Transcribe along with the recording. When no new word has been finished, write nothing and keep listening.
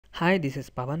Hi, this is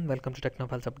Pavan. Welcome to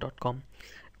technofilesUp.com.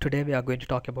 Today we are going to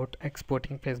talk about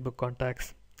exporting Facebook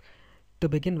contacts. To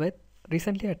begin with,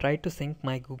 recently I tried to sync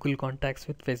my Google contacts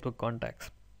with Facebook contacts,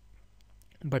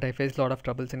 but I faced a lot of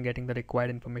troubles in getting the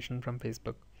required information from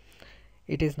Facebook.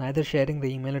 It is neither sharing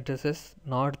the email addresses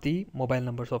nor the mobile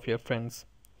numbers of your friends.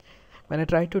 When I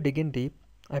tried to dig in deep,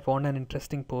 I found an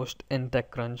interesting post in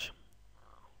TechCrunch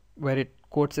where it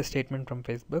quotes a statement from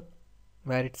Facebook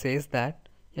where it says that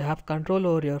you have control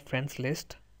over your friends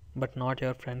list but not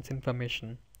your friends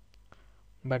information.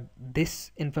 But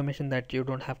this information that you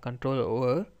don't have control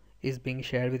over is being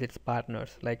shared with its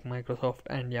partners like Microsoft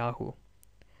and Yahoo.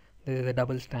 This is a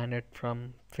double standard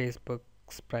from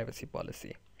Facebook's privacy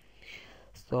policy.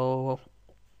 So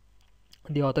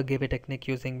the author gave a technique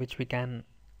using which we can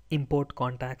import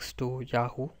contacts to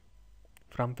Yahoo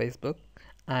from Facebook,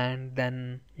 and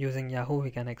then using Yahoo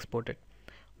we can export it.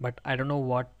 But I don't know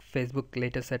what Facebook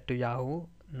later said to Yahoo.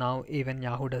 Now even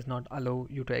Yahoo does not allow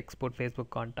you to export Facebook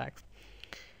contacts.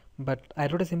 But I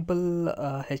wrote a simple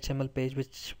HTML page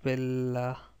which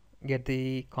will get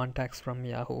the contacts from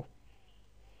Yahoo.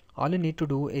 All you need to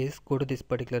do is go to this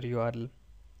particular URL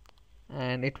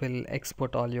and it will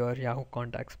export all your Yahoo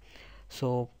contacts.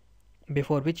 So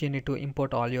before which you need to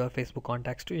import all your Facebook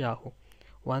contacts to Yahoo.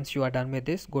 Once you are done with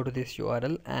this, go to this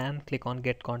URL and click on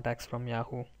get contacts from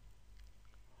Yahoo.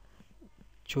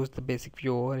 Choose the basic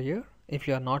view over here. If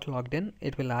you are not logged in,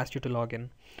 it will ask you to log in.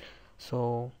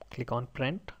 So click on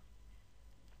print.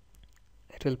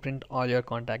 It will print all your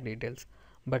contact details,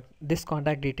 but this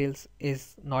contact details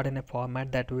is not in a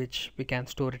format that which we can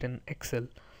store it in Excel.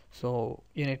 So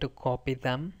you need to copy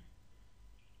them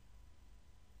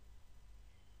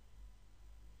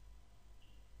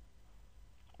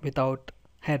without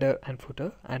header and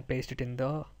footer and paste it in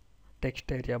the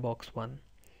text area box 1.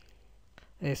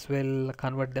 This will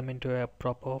convert them into a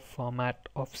proper format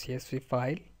of CSV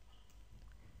file.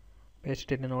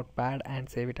 Paste it in a notepad and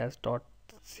save it as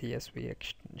 .csv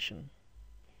extension.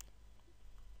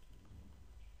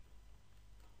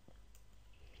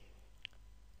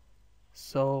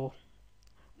 So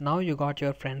now you got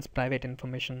your friend's private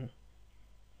information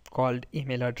called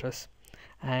email address,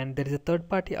 and there is a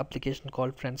third-party application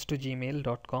called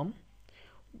friends2gmail.com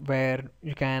where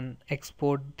you can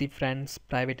export the friends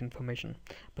private information.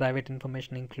 Private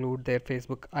information include their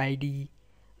Facebook ID,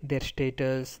 their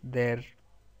status, their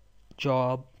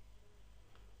job.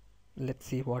 Let's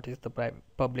see what is the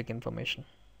public information.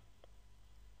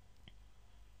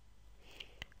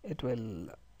 It will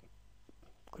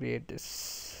create this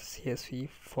CSV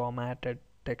formatted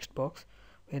text box.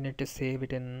 We need to save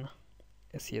it in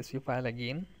a CSV file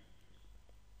again.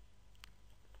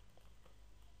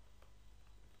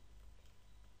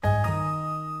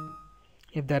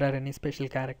 If there are any special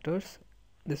characters,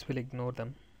 this will ignore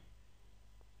them.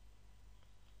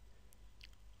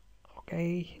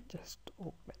 Okay, just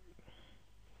open.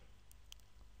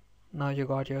 Now you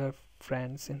got your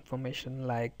friends information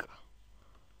like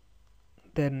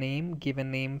their name,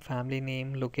 given name, family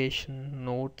name, location,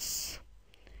 notes,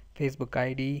 Facebook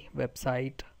ID,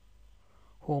 website,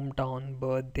 hometown,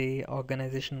 birthday,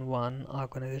 organization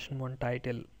 1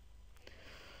 title.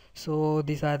 So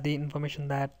these are the information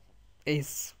that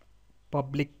is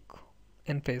public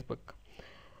in Facebook.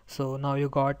 So now you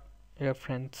got your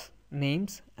friends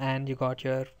names and you got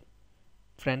your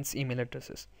friends email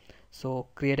addresses. So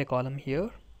create a column here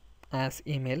as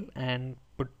email and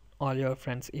put all your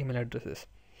friends email addresses,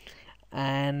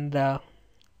 and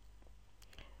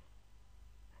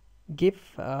give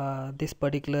this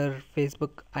particular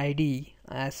Facebook ID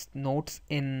as notes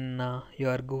in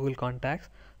your Google contacts,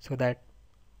 so that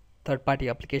third-party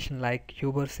application like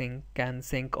UberSync can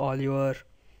sync all your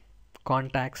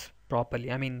contacts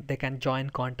properly. I mean, they can join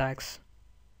contacts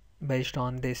based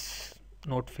on this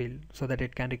note field so that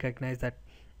it can recognize that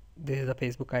this is the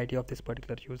Facebook ID of this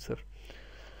particular user.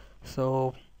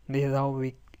 So this is how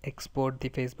we export the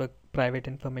Facebook private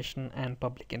information and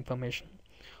public information.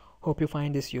 Hope you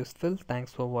find this useful.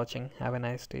 Thanks for watching. Have a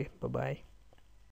nice day. Bye bye.